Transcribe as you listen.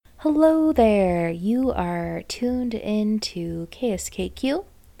Hello there. You are tuned in to KSKQ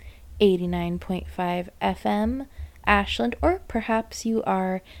 89.5 FM, Ashland, or perhaps you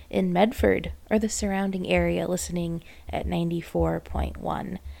are in Medford or the surrounding area listening at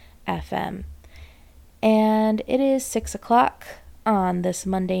 94.1 FM. And it is 6 o'clock on this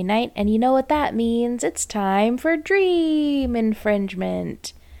Monday night, and you know what that means. It's time for Dream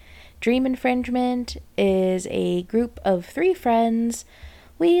Infringement. Dream Infringement is a group of 3 friends.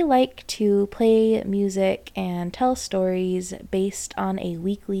 We like to play music and tell stories based on a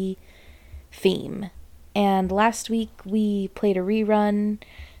weekly theme. And last week we played a rerun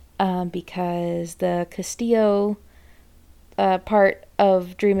because the Castillo part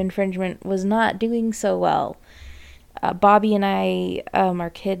of Dream Infringement was not doing so well. Bobby and I,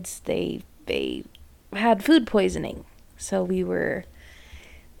 our kids, they had food poisoning, so we were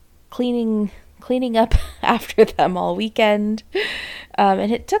cleaning up after them all weekend,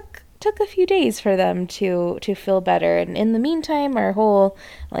 and it took a few days for them to feel better. And in the meantime, our whole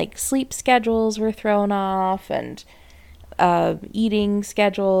sleep schedules were thrown off, and eating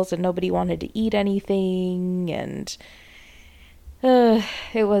schedules, and nobody wanted to eat anything, and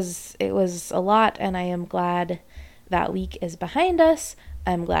it was a lot. And I am glad that week is behind us.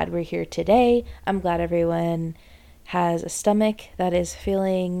 I'm glad we're here today. I'm glad everyone has a stomach that is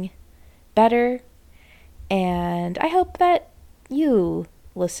feeling better, and I hope that you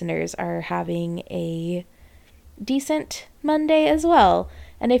listeners are having a decent Monday as well.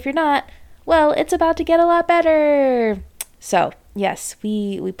 And if you're not, well, it's about to get a lot better. So yes,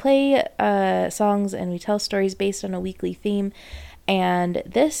 we play songs and we tell stories based on a weekly theme, and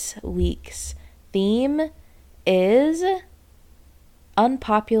this week's theme is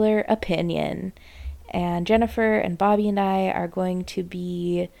unpopular opinion. And Jennifer and Bobby and I are going to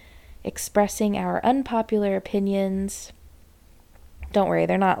be expressing our unpopular opinions. Don't worry,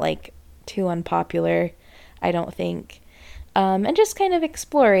 they're not too unpopular, I don't think. And just kind of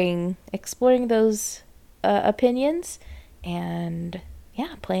exploring those opinions, and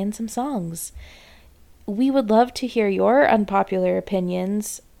playing some songs. We would love to hear your unpopular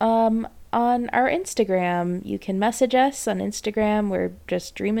opinions on our Instagram. You can message us on Instagram. We're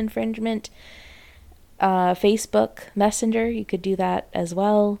just Dream Infringement. Facebook Messenger, you could do that as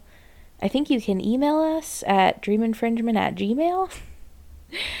well. I think you can email us at dreaminfringement@gmail.com.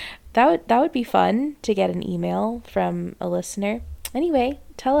 That would be fun to get an email from a listener. Anyway,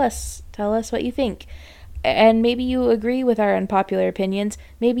 tell us what you think. And maybe you agree with our unpopular opinions.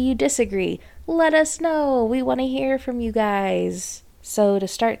 Maybe you disagree. Let us know. We want to hear from you guys. So to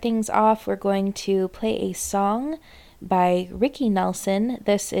start things off, we're going to play a song by Ricky Nelson.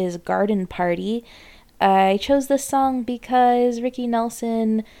 This is Garden Party. I chose this song because Ricky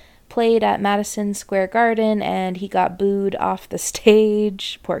Nelson played at Madison Square Garden and he got booed off the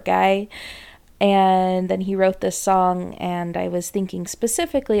stage. Poor guy. And then he wrote this song, and I was thinking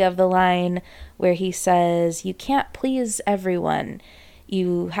specifically of the line where he says, "You can't please everyone.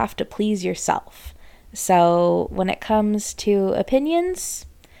 You have to please yourself." So when it comes to opinions,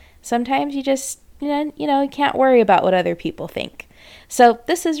 sometimes you just, you can't worry about what other people think. So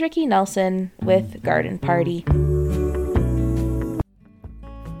this is Ricky Nelson with Garden Party.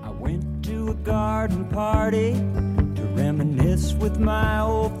 A garden party to reminisce with my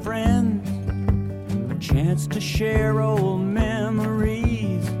old friends, a chance to share old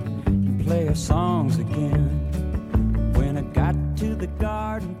memories and play our songs again. When I got to the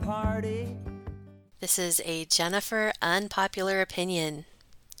garden party. This is a Jennifer unpopular opinion.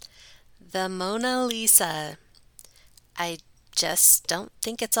 The Mona Lisa. I just don't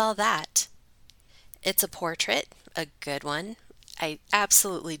think it's all that. It's a portrait, a good one. I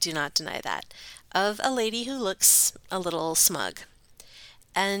absolutely do not deny that, of a lady who looks a little smug.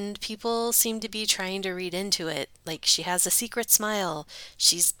 And people seem to be trying to read into it, like she has a secret smile.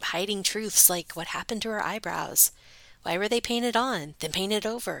 She's hiding truths like what happened to her eyebrows. Why were they painted on, then painted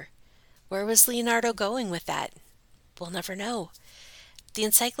over? Where was Leonardo going with that? We'll never know. The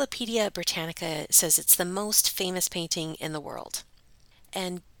Encyclopedia Britannica says it's the most famous painting in the world.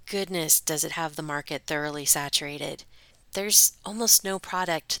 And goodness, does it have the market thoroughly saturated. There's almost no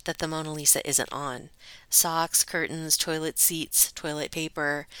product that the Mona Lisa isn't on. Socks, curtains, toilet seats, toilet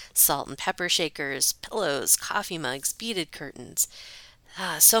paper, salt and pepper shakers, pillows, coffee mugs, beaded curtains.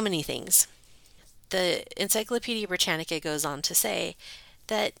 So many things. The Encyclopedia Britannica goes on to say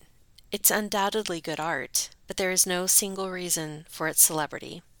that it's undoubtedly good art, but there is no single reason for its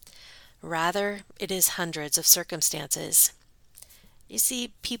celebrity. Rather, it is hundreds of circumstances. You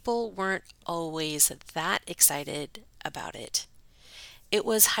see, people weren't always that excited about it. It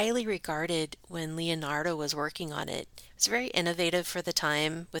was highly regarded when Leonardo was working on it. It It's very innovative for the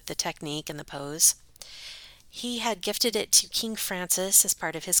time with the technique and the pose. He had gifted it to King Francis as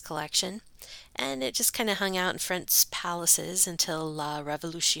part of his collection, and it just kind of hung out in French palaces until La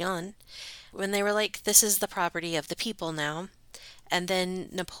Revolution, when they were like, this is the property of the people now. And then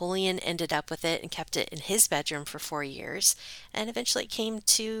Napoleon ended up with it and kept it in his bedroom for 4 years, and eventually it came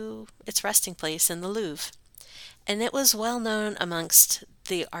to its resting place in the Louvre. And it was well known amongst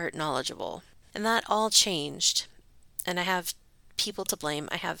the art knowledgeable. And that all changed. And I have people to blame.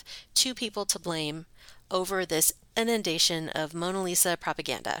 I have two people to blame over this inundation of Mona Lisa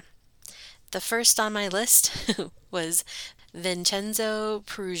propaganda. The first on my list was Vincenzo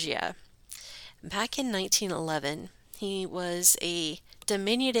Peruggia. Back in 1911, he was a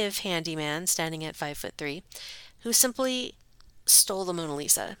diminutive handyman standing at 5'3", who simply stole the Mona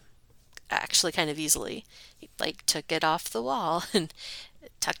Lisa, actually kind of easily. He took it off the wall and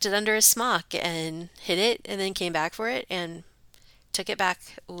tucked it under his smock and hid it, and then came back for it and took it back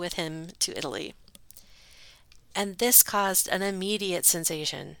with him to Italy. And this caused an immediate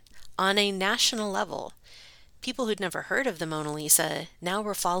sensation on a national level. People who'd never heard of the Mona Lisa now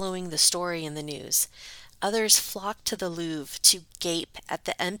were following the story in the news. Others flocked to the Louvre to gape at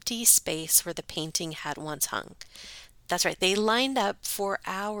the empty space where the painting had once hung. That's right, they lined up for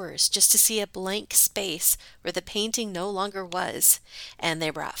hours just to see a blank space where the painting no longer was, and they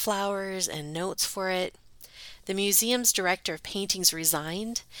brought flowers and notes for it. The museum's director of paintings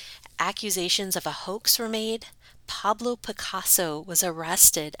resigned. Accusations of a hoax were made. Pablo Picasso was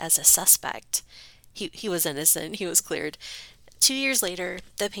arrested as a suspect. He was innocent. He was cleared. 2 years later,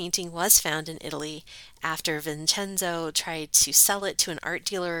 the painting was found in Italy after Vincenzo tried to sell it to an art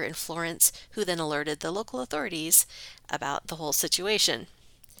dealer in Florence, who then alerted the local authorities about the whole situation.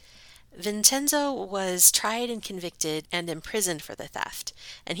 Vincenzo was tried and convicted and imprisoned for the theft,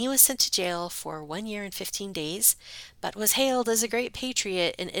 and he was sent to jail for 1 year and 15 days, but was hailed as a great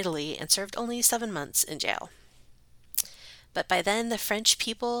patriot in Italy and served only 7 months in jail. But by then, the French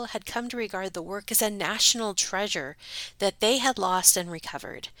people had come to regard the work as a national treasure that they had lost and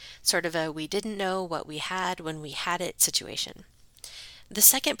recovered, sort of a we didn't know what we had when we had it situation. The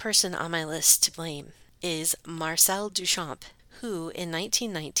second person on my list to blame is Marcel Duchamp, who in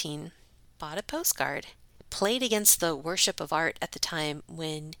 1919 bought a postcard, played against the worship of art at the time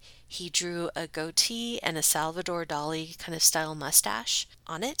when he drew a goatee and a Salvador Dali kind of style mustache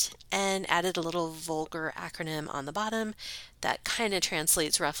on it, and added a little vulgar acronym on the bottom that kind of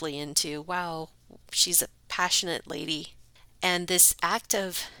translates roughly into, wow, she's a passionate lady. And this act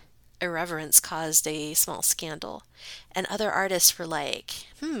of irreverence caused a small scandal, and other artists were like,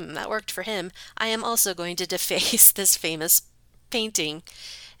 that worked for him. I am also going to deface this famous painting.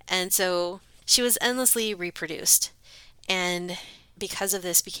 And so she was endlessly reproduced, and because of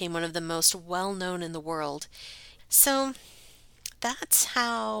this became one of the most well-known in the world. So that's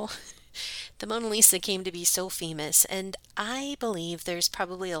how the Mona Lisa came to be so famous, and I believe there's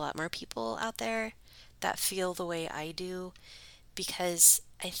probably a lot more people out there that feel the way I do, because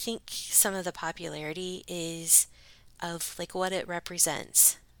I think some of the popularity is of what it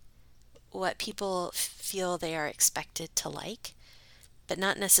represents, what people feel they are expected to like, but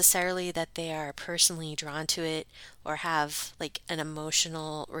not necessarily that they are personally drawn to it or have an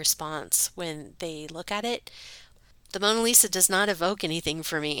emotional response when they look at it. The Mona Lisa does not evoke anything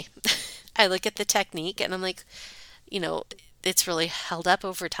for me. I look at the technique and I'm like, it's really held up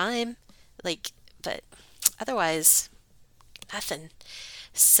over time, but otherwise, nothing.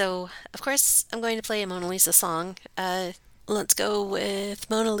 So, of course, I'm going to play a Mona Lisa song. Let's go with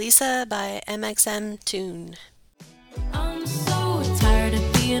Mona Lisa by MXM Tune. I'm so tired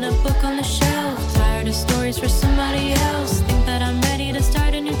of being a book on the shelf, tired of stories for somebody else, think that I'm ready to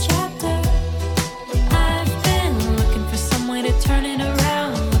start a new chapter. I've been looking for some way to turn it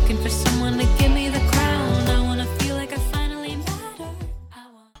around, looking for someone to give me the crown. I want to feel like I finally matter.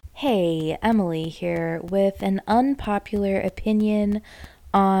 Hey, Emily here with an unpopular opinion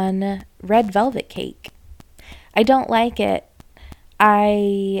on red velvet cake. I don't like it.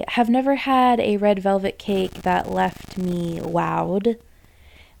 I have never had a red velvet cake that left me wowed.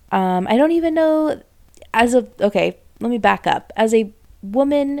 I don't even know, okay, let me back up. As a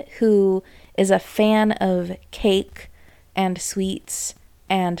woman who is a fan of cake and sweets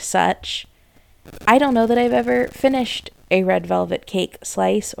and such, I don't know that I've ever finished a red velvet cake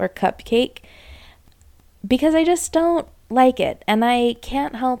slice or cupcake because I just don't like it. And I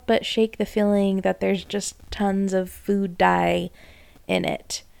can't help but shake the feeling that there's just tons of food dye in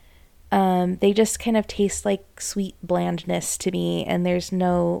it. They just kind of taste like sweet blandness to me, and there's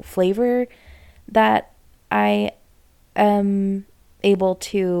no flavor that I am able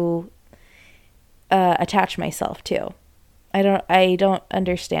to attach myself to. I don't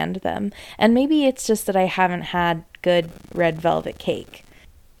understand them. And maybe it's just that I haven't had good red velvet cake.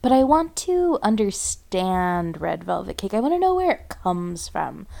 But I want to understand red velvet cake. I want to know where it comes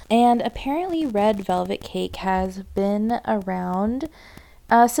from. And apparently red velvet cake has been around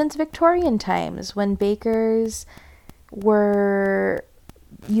since Victorian times, when bakers were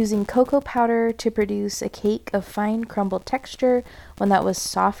using cocoa powder to produce a cake of fine crumbled texture, one that was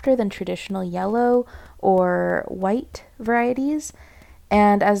softer than traditional yellow or white varieties.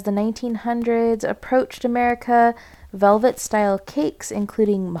 And as the 1900s approached America, velvet-style cakes,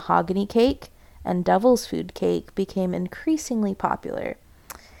 including mahogany cake and devil's food cake, became increasingly popular.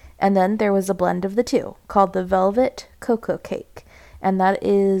 And then there was a blend of the two, called the velvet cocoa cake, and that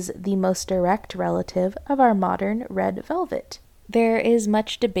is the most direct relative of our modern red velvet. There is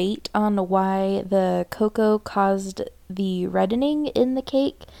much debate on why the cocoa caused the reddening in the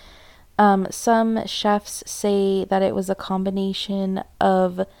cake. Some chefs say that it was a combination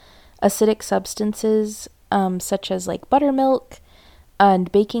of acidic substances, such as like buttermilk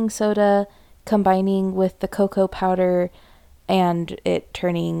and baking soda, combining with the cocoa powder and it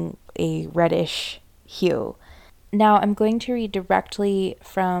turning a reddish hue. Now I'm going to read directly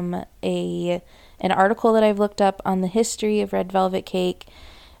from an article that I've looked up on the history of red velvet cake,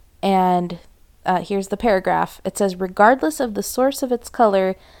 and here's the paragraph. It says, regardless of the source of its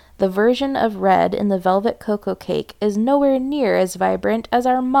color, the version of red in the velvet cocoa cake is nowhere near as vibrant as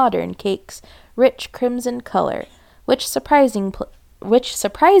our modern cake's rich crimson color, which surprisingly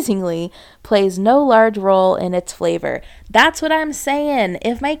plays no large role in its flavor. That's what I'm saying.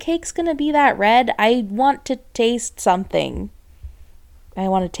 If my cake's gonna be that red, I want to taste something. I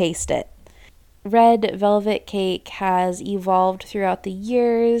want to taste it. Red velvet cake has evolved throughout the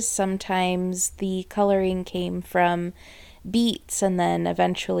years. Sometimes the coloring came from beets, and then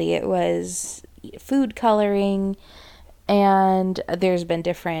eventually it was food coloring. And there's been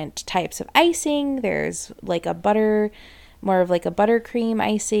different types of icing. There's like more of like a buttercream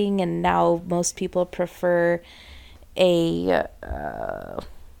icing, and now most people prefer a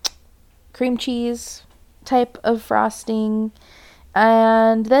cream cheese type of frosting.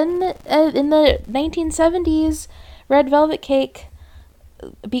 And then in the 1970s, red velvet cake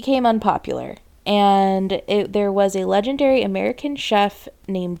became unpopular. And there was a legendary American chef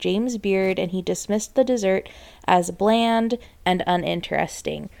named James Beard, and he dismissed the dessert as bland and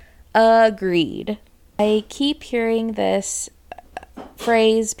uninteresting. Agreed. I keep hearing this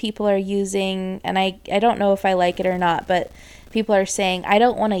phrase people are using, and I don't know if I like it or not, but people are saying, I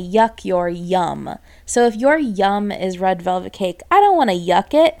don't want to yuck your yum. So if your yum is red velvet cake, I don't want to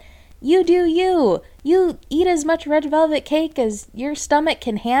yuck it. You do you. You eat as much red velvet cake as your stomach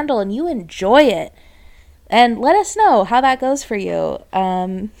can handle, and you enjoy it. And let us know how that goes for you.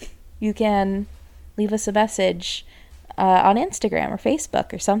 You can leave us a message on Instagram or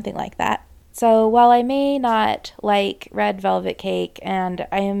Facebook or something like that. So while I may not like red velvet cake, and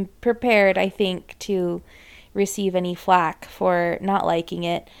I am prepared, I think, to receive any flack for not liking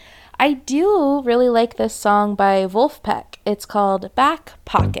it, I do really like this song by Wolfpack. It's called Back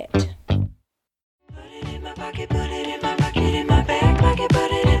Pocket. Put it in my pocket, put it in my pocket, in my back pocket,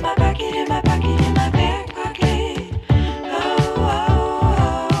 put it in my pocket, in my pocket, in my back pocket. Oh,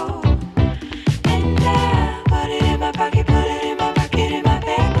 oh, oh. And I put it in my pocket, put it in my pocket, in my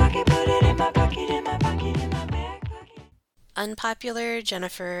back pocket, put it in my pocket, in my pocket, in my back pocket. Unpopular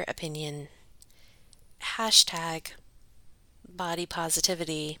Jennifer opinion. Hashtag body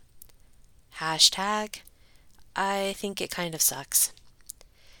positivity. Hashtag I think it kind of sucks.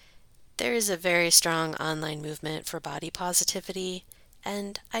 There is a very strong online movement for body positivity,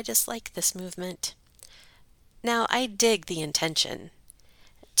 and I dislike this movement. Now, I dig the intention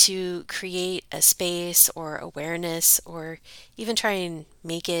to create a space or awareness, or even try and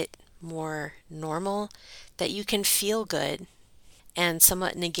make it more normal, that you can feel good and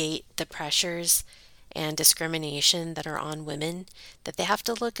somewhat negate the pressures and discrimination that are on women, that they have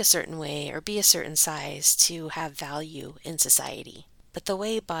to look a certain way or be a certain size to have value in society. But the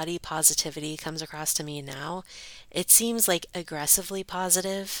way body positivity comes across to me now, it seems like aggressively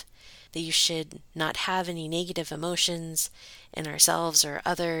positive, that you should not have any negative emotions in ourselves or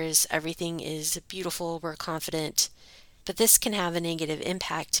others. Everything is beautiful, we're confident. But this can have a negative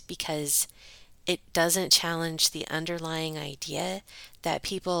impact because it doesn't challenge the underlying idea that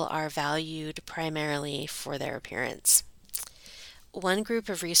people are valued primarily for their appearance. One group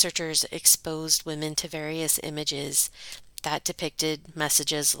of researchers exposed women to various images that depicted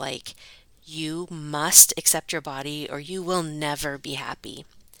messages like, "You must accept your body or you will never be happy."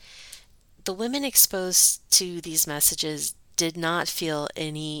 The women exposed to these messages did not feel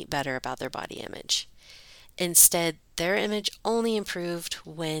any better about their body image. Instead, their image only improved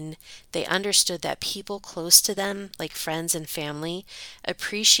when they understood that people close to them, like friends and family,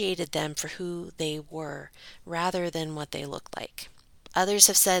 appreciated them for who they were rather than what they looked like. Others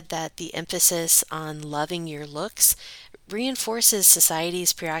have said that the emphasis on loving your looks reinforces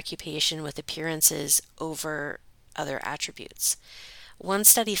society's preoccupation with appearances over other attributes. One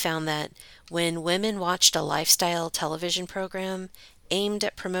study found that when women watched a lifestyle television program aimed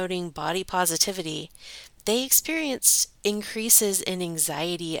at promoting body positivity, they experienced increases in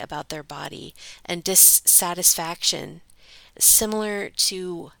anxiety about their body and dissatisfaction, similar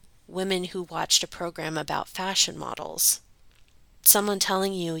to women who watched a program about fashion models. Someone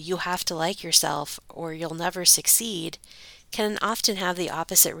telling you you have to like yourself or you'll never succeed can often have the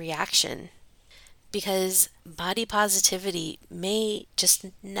opposite reaction, because body positivity may just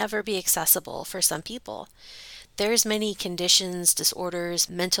never be accessible for some people. There's many conditions, disorders,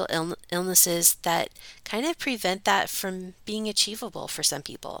 mental illnesses that kind of prevent that from being achievable for some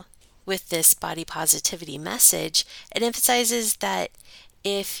people. With this body positivity message, it emphasizes that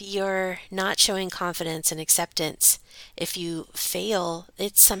if you're not showing confidence and acceptance, if you fail,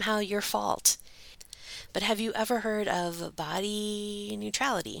 it's somehow your fault. But have you ever heard of body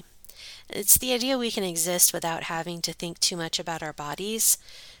neutrality? It's the idea we can exist without having to think too much about our bodies,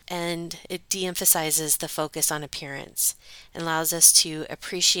 and it de-emphasizes the focus on appearance and allows us to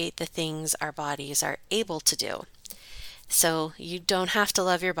appreciate the things our bodies are able to do. So you don't have to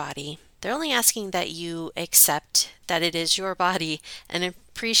love your body. They're only asking that you accept that it is your body and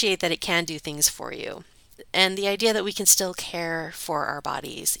appreciate that it can do things for you. And the idea that we can still care for our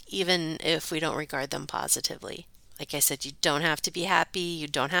bodies, even if we don't regard them positively. Like I said, you don't have to be happy, you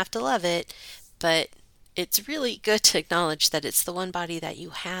don't have to love it, but it's really good to acknowledge that it's the one body that you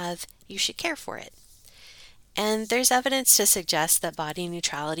have, you should care for it. And there's evidence to suggest that body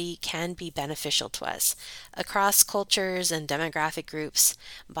neutrality can be beneficial to us. Across cultures and demographic groups,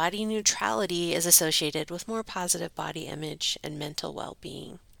 body neutrality is associated with more positive body image and mental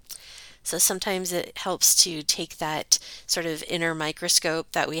well-being. So sometimes it helps to take that sort of inner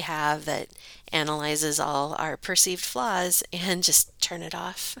microscope that we have that analyzes all our perceived flaws and just turn it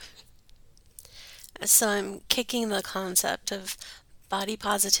off. So I'm kicking the concept of body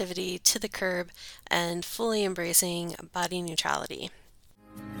positivity to the curb and fully embracing body neutrality.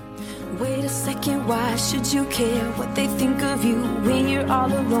 Wait a second, why should you care what they think of you when you're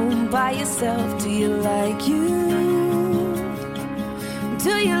all alone by yourself? Do you like you?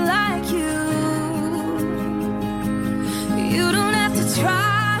 Do you like you? You don't have to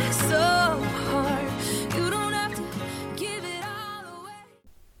try so hard. You don't have to give it all away.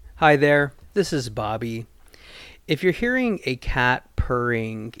 Hi there, this is Bobby. If you're hearing a cat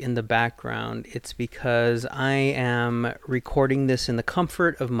purring in the background, it's because I am recording this in the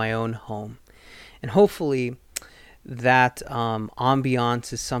comfort of my own home. And hopefully that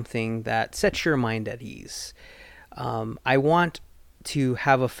ambiance is something that sets your mind at ease. I want to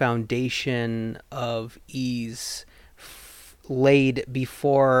have a foundation of ease laid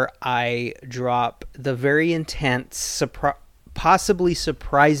before I drop the very intense, possibly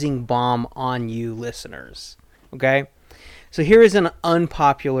surprising bomb on you listeners. Okay? So here is an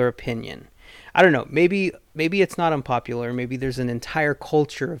unpopular opinion. I don't know, maybe it's not unpopular. Maybe there's an entire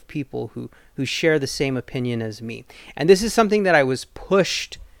culture of people who share the same opinion as me. And this is something that I was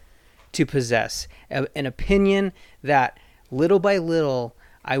pushed to possess, an opinion that little by little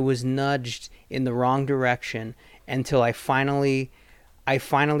I was nudged in the wrong direction until I finally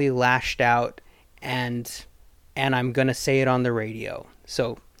lashed out, and I'm going to say it on the radio.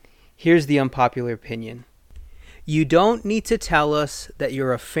 So here's the unpopular opinion. You don't need to tell us that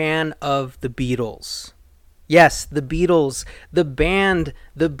you're a fan of the Beatles. Yes, the Beatles, the band,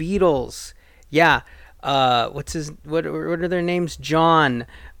 the Beatles. Yeah, what are their names? John,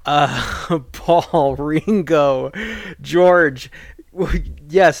 Paul, Ringo, George.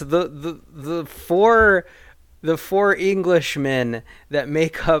 Yes, the four Englishmen that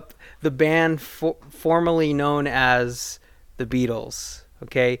make up the band formerly known as the Beatles.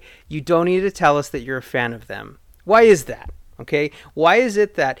 Okay, you don't need to tell us that you're a fan of them. Why is that? Okay, why is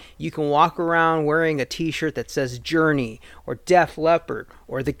it that you can walk around wearing a t-shirt that says Journey or Def Leppard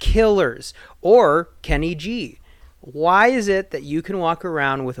or The Killers or Kenny G? Why is it that you can walk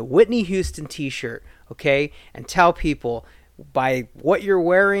around with a Whitney Houston t-shirt, okay, and tell people by what you're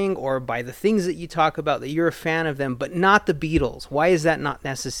wearing or by the things that you talk about that you're a fan of them, but not the Beatles? Why is that not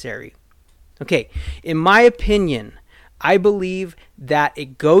necessary? Okay, in my opinion, I believe that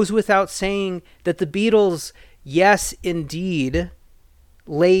it goes without saying that the Beatles, yes, indeed,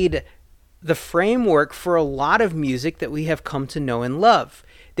 laid the framework for a lot of music that we have come to know and love.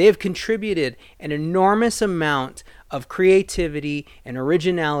 They have contributed an enormous amount of creativity and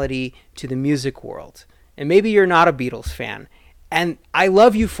originality to the music world. And maybe you're not a Beatles fan, and I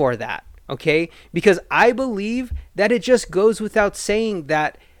love you for that, okay? Because I believe that it just goes without saying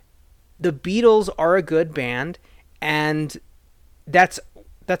that the Beatles are a good band, and that's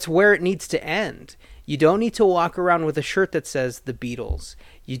where it needs to end. You don't need to walk around with a shirt that says the Beatles.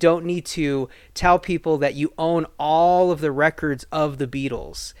 You don't need to tell people that you own all of the records of the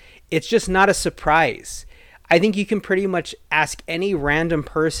Beatles. It's just not a surprise. I think you can pretty much ask any random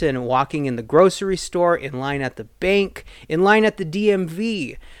person walking in the grocery store, in line at the bank, in line at the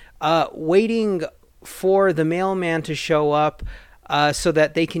DMV, waiting for the mailman to show up so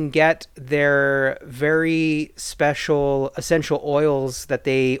that they can get their very special essential oils that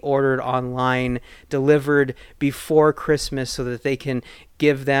they ordered online delivered before Christmas so that they can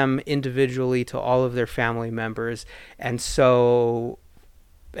give them individually to all of their family members. And so,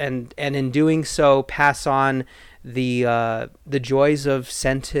 and in doing so, pass on the joys of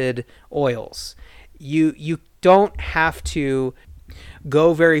scented oils. You don't have to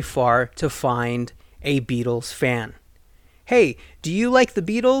go very far to find a Beatles fan. Hey, do you like the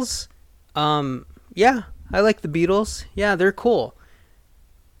Beatles? Yeah, I like the Beatles. Yeah, they're cool.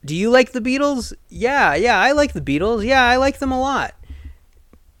 Do you like the Beatles? Yeah, I like the Beatles. Yeah, I like them a lot.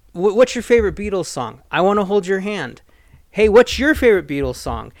 What's your favorite Beatles song? I Want to Hold Your Hand. Hey, what's your favorite Beatles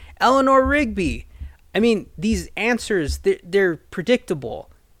song? Eleanor Rigby. I mean, these answers, they're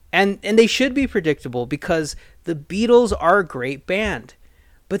predictable. And they should be predictable because the Beatles are a great band.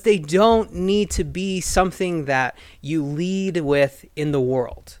 But they don't need to be something that you lead with in the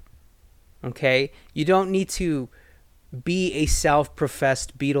world. Okay? You don't need to be a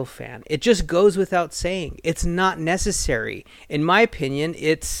self-professed Beatle fan. It just goes without saying. It's not necessary. In my opinion,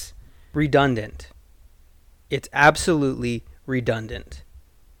 it's redundant. It's absolutely redundant.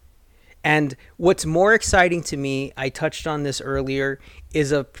 And what's more exciting to me, I touched on this earlier,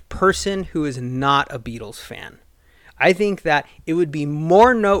 is a person who is not a Beatles fan. I think that it would be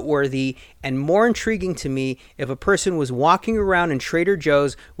more noteworthy and more intriguing to me if a person was walking around in Trader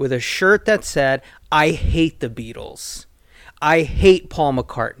Joe's with a shirt that said, I hate the Beatles. I hate Paul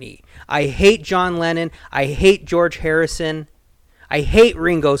McCartney. I hate John Lennon. I hate George Harrison. I hate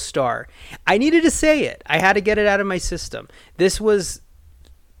Ringo Starr. I needed to say it. I had to get it out of my system. This was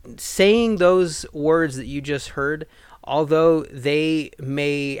saying those words that you just heard, although they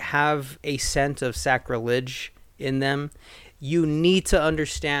may have a scent of sacrilege in them, you need to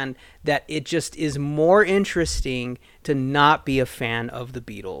understand that it just is more interesting to not be a fan of the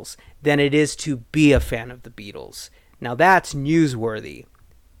Beatles than it is to be a fan of the Beatles. Now that's newsworthy.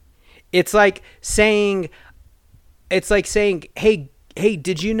 It's like saying, hey,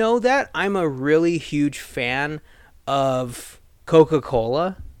 did you know that I'm a really huge fan of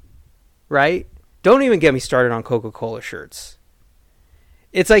Coca-Cola? Right? Don't even get me started on Coca-Cola shirts.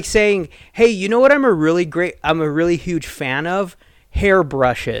 It's like saying, hey, you know what I'm a really huge fan of?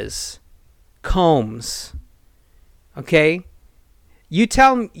 Hairbrushes. Combs. Okay? You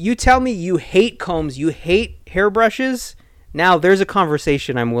tell me you hate combs, you hate hairbrushes? Now there's a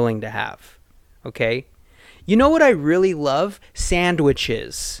conversation I'm willing to have. Okay? You know what I really love?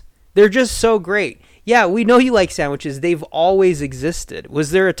 Sandwiches. They're just so great. Yeah, we know you like sandwiches. They've always existed.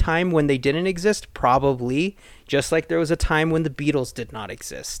 Was there a time when they didn't exist? Probably. Just like there was a time when the Beatles did not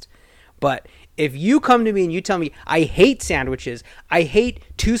exist. But if you come to me and you tell me, I hate sandwiches, I hate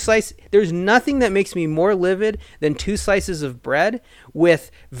two slices, there's nothing that makes me more livid than two slices of bread with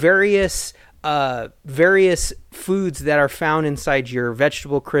various foods that are found inside your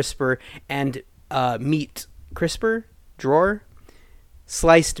vegetable crisper and meat crisper drawer.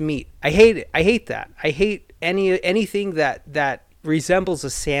 Sliced meat. I hate it. I hate that. I hate anything that resembles a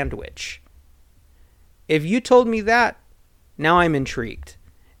sandwich. If you told me that, now I'm intrigued.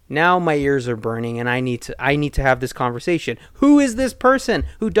 Now my ears are burning and I need to have this conversation. Who is this person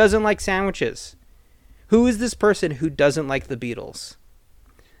who doesn't like sandwiches? Who is this person who doesn't like the Beatles?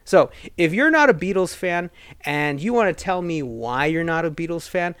 So, if you're not a Beatles fan and you want to tell me why you're not a Beatles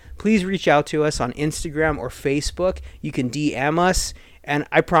fan, please reach out to us on Instagram or Facebook. You can DM us. And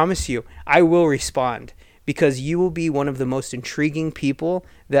I promise you, I will respond because you will be one of the most intriguing people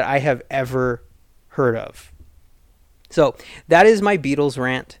that I have ever heard of. So that is my Beatles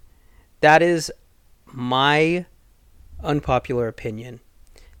rant. That is my unpopular opinion.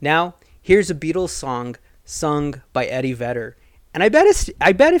 Now, here's a Beatles song sung by Eddie Vedder. And I bet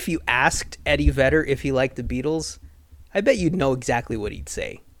if you asked Eddie Vedder if he liked the Beatles, I bet you'd know exactly what he'd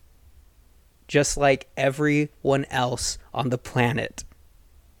say. Just like everyone else on the planet.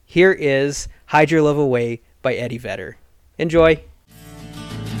 Here is Hide Your Love Away by Eddie Vedder. Enjoy.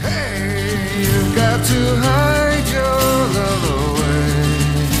 Hey, you've got to hide your love away.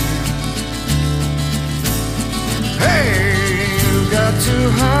 Hey, you got to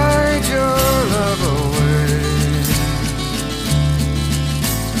hide your love away.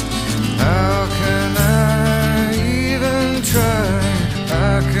 How can I even try?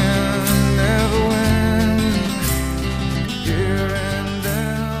 I can never win. Here and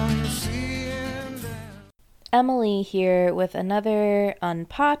down, see and down. Emily here with another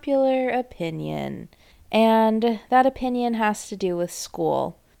unpopular opinion. And that opinion has to do with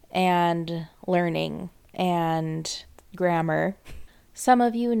school and learning and grammar. Some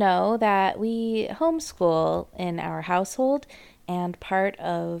of you know that we homeschool in our household, and part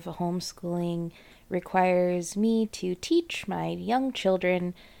of homeschooling requires me to teach my young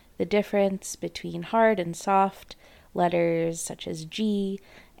children the difference between hard and soft letters such as G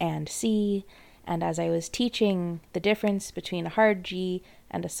and C. And as I was teaching the difference between a hard G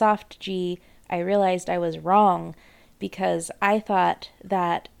and a soft G, I realized I was wrong, because I thought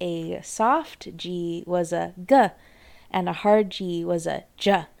that a soft G was a G and a hard G was a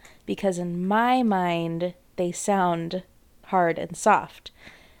J, because in my mind they sound hard and soft.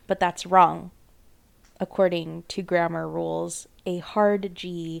 But that's wrong. According to grammar rules, a hard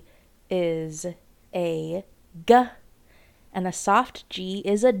G is a G and a soft G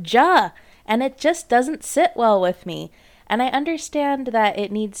is a J, and it just doesn't sit well with me. And I understand that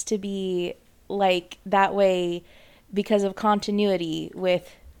it needs to be like that way because of continuity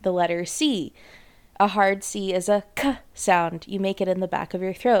with the letter C. A hard C is a K sound. You make it in the back of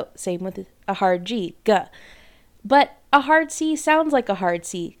your throat. Same with a hard G, G. But a hard C sounds like a hard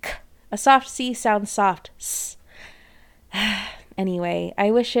C, K. A soft C sounds soft, S. Anyway,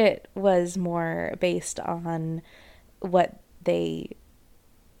 I wish it was more based on what they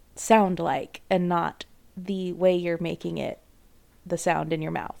sound like and not the way you're making it, the sound in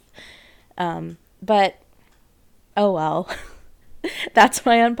your mouth. But, oh well. That's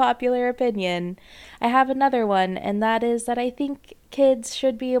my unpopular opinion. I have another one, and that is that I think kids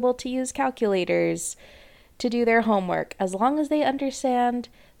should be able to use calculators to do their homework, as long as they understand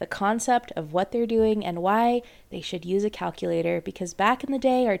the concept of what they're doing and why they should use a calculator. Because back in the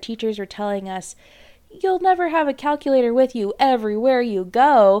day, our teachers were telling us, you'll never have a calculator with you everywhere you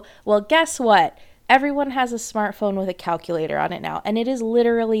go. Well, guess what? Everyone has a smartphone with a calculator on it now, and it is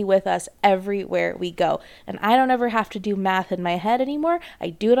literally with us everywhere we go. And I don't ever have to do math in my head anymore. I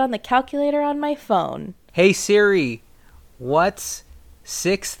do it on the calculator on my phone. Hey Siri, what's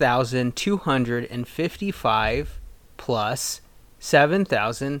 6,255 plus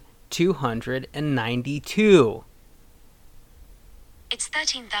 7,292? It's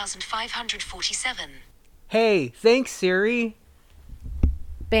 13,547. Hey, thanks Siri.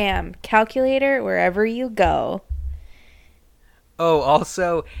 Bam, calculator wherever you go. Oh,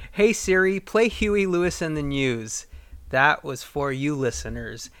 also, hey Siri, play Huey Lewis and the News. That was for you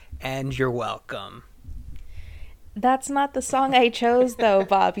listeners, and you're welcome. That's not the song I chose, though,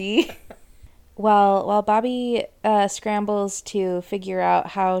 Bobby. While Bobby scrambles to figure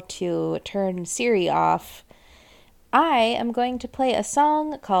out how to turn Siri off, I am going to play a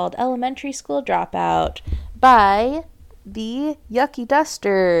song called Elementary School Dropout by the Yucky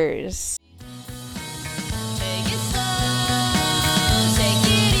Dusters. Take it slow, take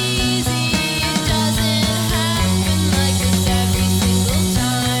it easy. It doesn't happen like this every single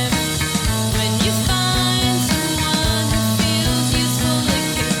time. When you find someone who feels useful, it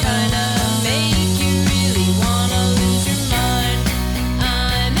can kinda make you really wanna lose your mind.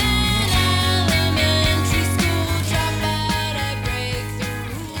 I'm an elementary school dropout. I break the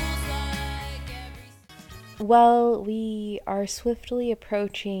rules like every. Well, we are swiftly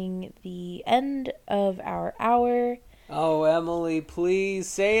approaching the end of our hour. Oh, Emily, please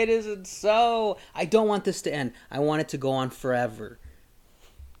say it isn't so. I don't want this to end. I want it to go on forever.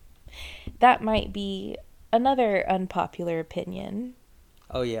 That might be another unpopular opinion.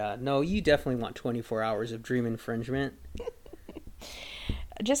 Oh, yeah. No, you definitely want 24 hours of dream infringement.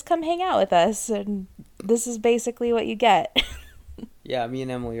 Just come hang out with us, and this is basically what you get. Yeah, me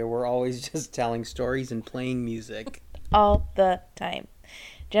and Emily, we're always just telling stories and playing music. All the time.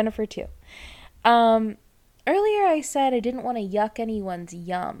 Jennifer, too. Earlier I said I didn't want to yuck anyone's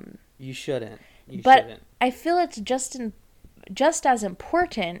yum. You shouldn't. But I feel it's just as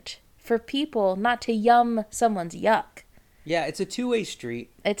important for people not to yum someone's yuck. Yeah, it's a two-way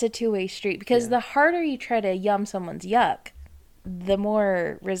street. It's a two-way street, because the harder you try to yum someone's yuck, the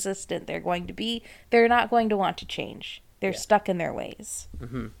more resistant they're going to be. They're not going to want to change. They're stuck in their ways.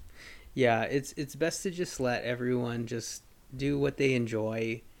 Mm-hmm. Yeah, it's best to just let everyone just do what they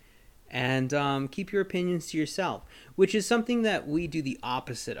enjoy and keep your opinions to yourself, which is something that we do the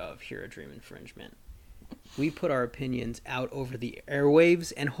opposite of here at Dream Infringement. we put our opinions out over the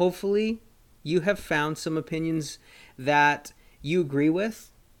airwaves, and hopefully you have found some opinions that you agree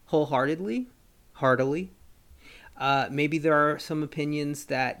with wholeheartedly, heartily. Maybe there are some opinions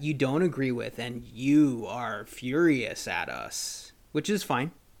that you don't agree with and you are furious at us, which is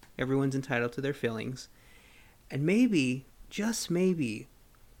fine. Everyone's entitled to their feelings. And maybe, just maybe,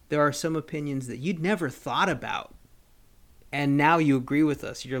 there are some opinions that you'd never thought about. And now you agree with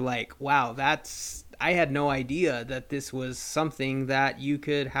us. You're like, wow, I had no idea that this was something that you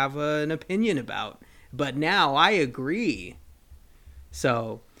could have an opinion about. But now I agree.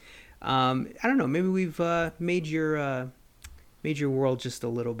 So, I don't know. Maybe we've made your world just a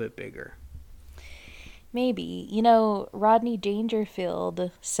little bit bigger. Maybe. You know, Rodney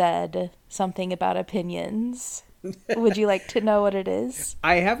Dangerfield said something about opinions. Would you like to know what it is?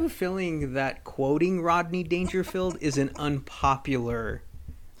 I have a feeling that quoting Rodney Dangerfield is an unpopular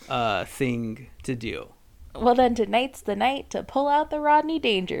thing to do. Well, then tonight's the night to pull out the Rodney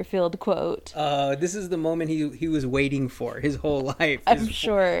Dangerfield quote. This is the moment he was waiting for his whole life. I'm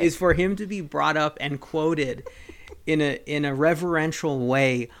sure. Is for him to be brought up and quoted in a reverential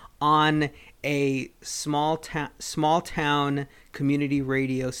way on a small town community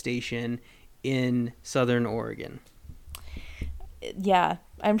radio station in Southern Oregon. Yeah,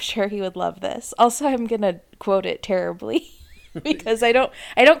 I'm sure he would love this. Also, I'm going to quote it terribly because I don't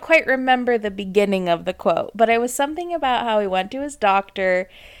quite remember the beginning of the quote, but it was something about how he went to his doctor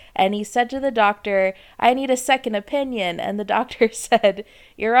and he said to the doctor, "I need a second opinion." And the doctor said,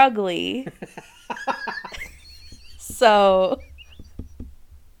 "You're ugly." So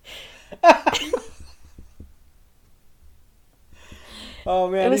oh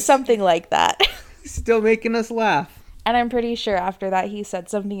man, it was something like that. Still making us laugh. And I'm pretty sure after that he said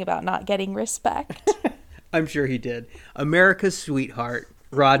something about not getting respect. I'm sure he did. America's sweetheart,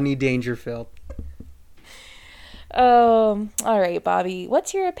 Rodney Dangerfield. All right, Bobby.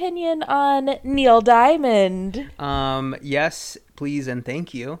 What's your opinion on Neil Diamond? Yes, please and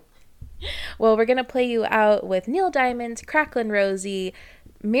thank you. Well, we're going to play you out with Neil Diamond's Cracklin' Rosie.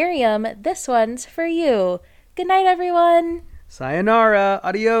 Miriam, this one's for you. Good night, everyone. Sayonara.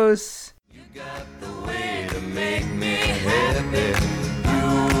 Adios. You got the way to make me happy. You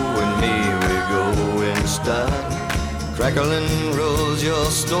and me, we go in style. Crackling rose, your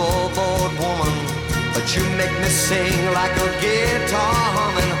store-bought woman, but you make me sing like a guitar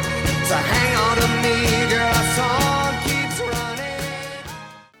humming. So hang on to me, girl, our song keeps running.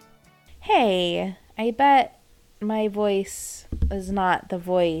 Hey, I bet my voice is not the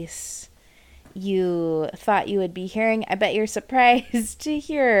voice you thought you would be hearing. I bet you're surprised to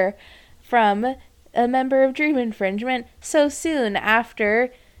hear from a member of Dream Infringement so soon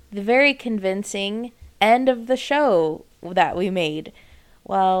after the very convincing end of the show that we made.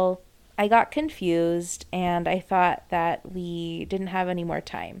 Well, I got confused and I thought that we didn't have any more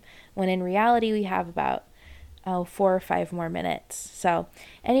time, when in reality we have about 4 or 5 more minutes. So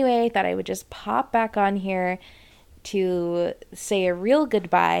anyway, I thought I would just pop back on here to say a real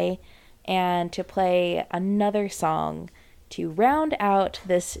goodbye and to play another song to round out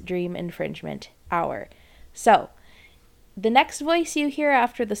this Dream Infringement hour. So, the next voice you hear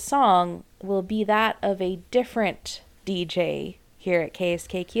after the song will be that of a different DJ here at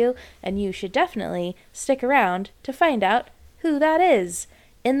KSKQ, and you should definitely stick around to find out who that is.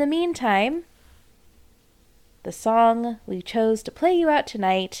 In the meantime, the song we chose to play you out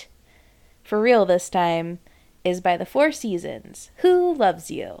tonight, for real this time, is by the Four Seasons, Who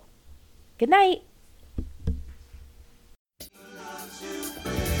Loves You? Good night!